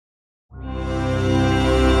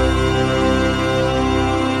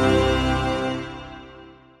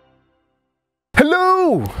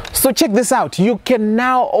do. So check this out. You can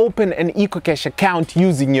now open an EcoCash account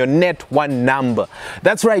using your NetOne number.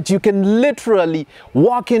 That's right. You can literally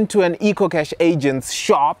walk into an EcoCash agent's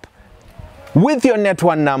shop with your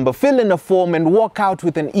NetOne number, fill in a form and walk out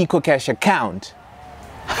with an EcoCash account.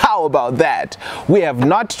 How about that? We have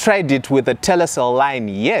not tried it with a telecell line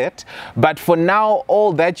yet, but for now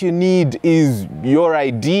all that you need is your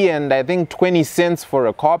ID and I think 20 cents for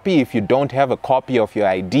a copy if you don't have a copy of your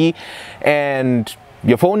ID, and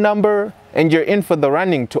your phone number, and you're in for the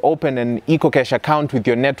running to open an EcoCash account with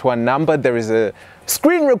your NetOne number. There is a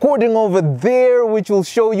screen recording over there which will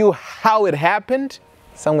show you how it happened,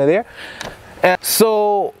 somewhere there.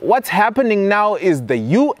 So what's happening now is the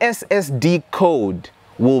USSD code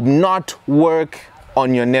will not work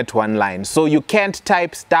on your NetOne line. So you can't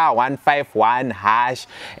type *151#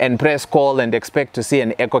 and press call and expect to see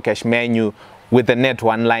an EcoCash menu with the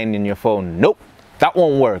NetOne line in your phone. Nope, that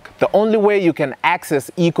won't work. The only way you can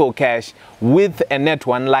access EcoCash with a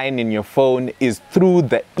NetOne line in your phone is through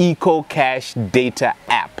the EcoCash data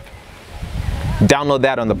app. Download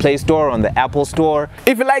that on the Play Store, on the Apple Store.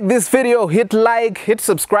 If you like this video, hit like, hit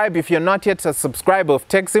subscribe if you're not yet a subscriber of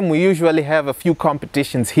TechSim. We usually have a few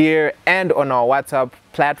competitions here and on our WhatsApp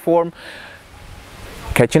platform.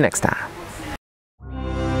 Catch you next time.